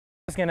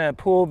was gonna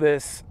pull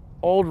this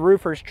old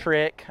roofer's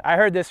trick. I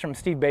heard this from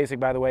Steve Basic,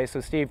 by the way,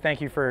 so Steve, thank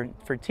you for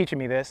teaching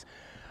me this,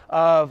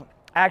 of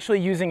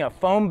actually using a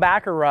foam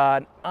backer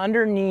rod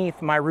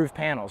underneath my roof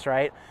panels,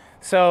 right?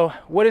 So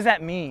what does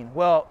that mean?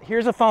 Well,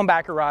 here's a foam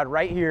backer rod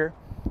right here,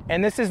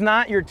 and this is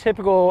not your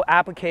typical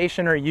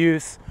application or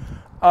use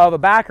of a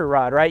backer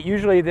rod, right?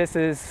 Usually this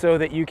is so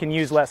that you can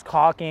use less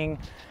caulking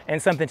and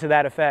something to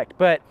that effect,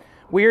 but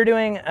we are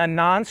doing a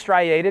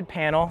non-striated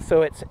panel,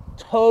 so it's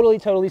totally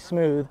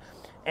smooth,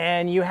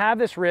 and you have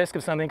this risk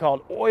of something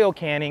called oil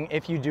canning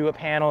if you do a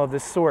panel of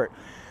this sort.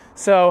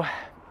 So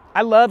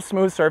I love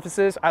smooth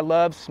surfaces, I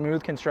love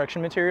smooth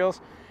construction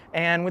materials,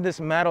 and with this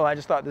metal I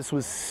just thought this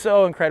was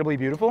so incredibly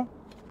beautiful.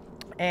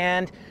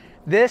 And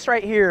this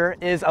right here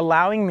is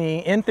allowing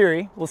me, in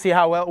theory, we'll see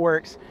how well it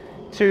works,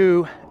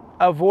 to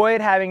avoid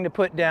having to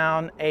put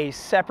down a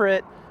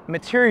separate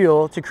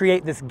material to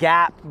create this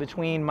gap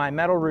between my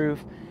metal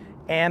roof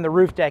and the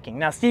roof decking.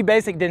 Now, Steve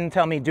Basic didn't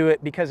tell me do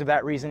it because of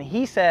that reason.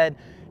 He said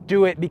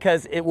do it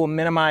because it will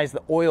minimize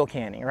the oil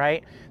canning,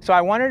 right? So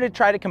I wanted to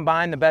try to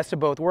combine the best of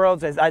both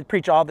worlds, as I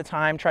preach all the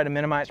time, try to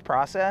minimize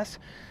process.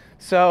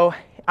 So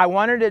I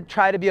wanted to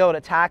try to be able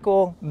to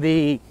tackle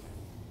the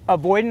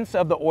avoidance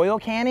of the oil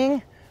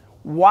canning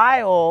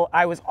while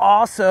I was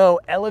also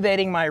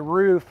elevating my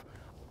roof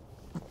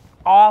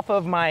off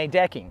of my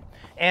decking.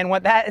 And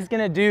what that is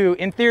gonna do,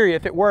 in theory,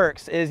 if it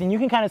works, is, and you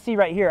can kind of see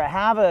right here, I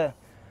have a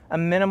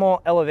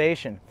minimal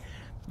elevation.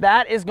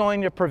 That is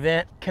going to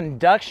prevent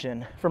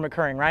conduction from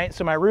occurring, right?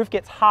 So my roof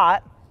gets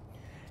hot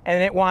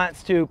and it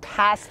wants to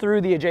pass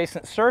through the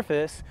adjacent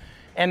surface,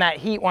 and that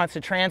heat wants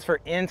to transfer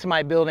into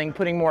my building,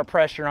 putting more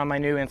pressure on my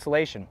new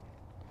insulation.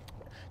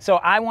 So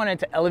I wanted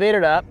to elevate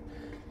it up,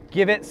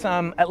 give it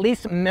some at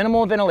least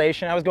minimal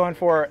ventilation. I was going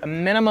for a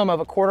minimum of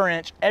 1/4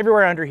 inch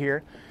everywhere under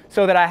here,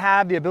 so that I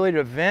have the ability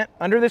to vent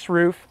under this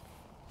roof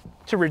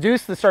to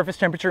reduce the surface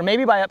temperature,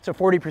 maybe by up to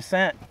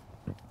 40%.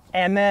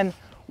 And then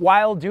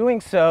while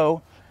doing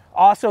so,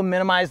 also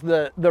minimize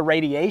the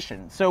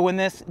radiation. So when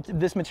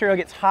this material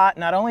gets hot,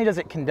 not only does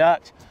it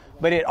conduct,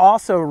 but it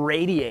also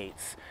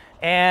radiates.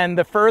 And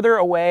the further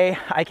away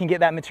I can get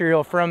that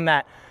material from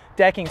that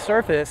decking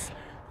surface,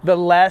 the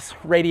less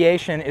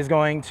radiation is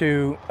going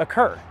to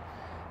occur.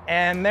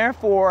 And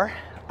therefore,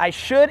 I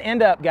should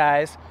end up,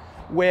 guys,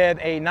 with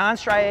a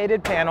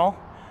non-striated panel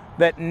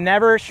that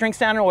never shrinks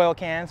down in oil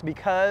cans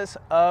because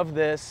of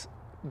this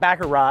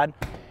backer rod.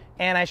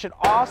 And I should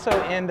also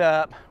end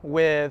up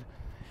with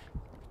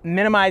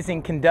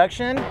minimizing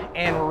conduction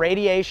and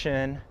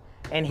radiation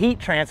and heat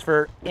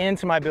transfer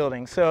into my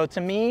building. So to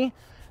me,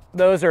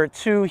 those are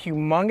two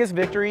humongous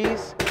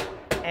victories,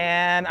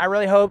 and I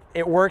really hope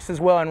it works as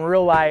well in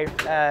real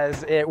life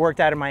as it worked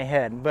out in my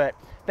head. But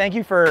thank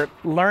you for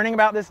learning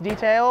about this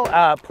detail.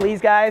 Please,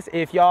 guys,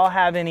 if y'all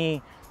have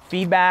any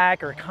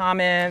feedback or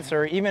comments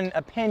or even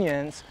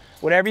opinions,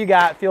 whatever you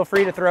got, feel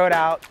free to throw it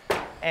out.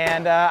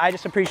 And I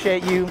just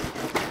appreciate you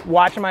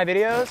watching my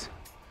videos,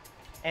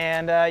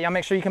 and y'all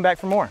make sure you come back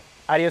for more.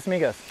 Adios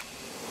amigos.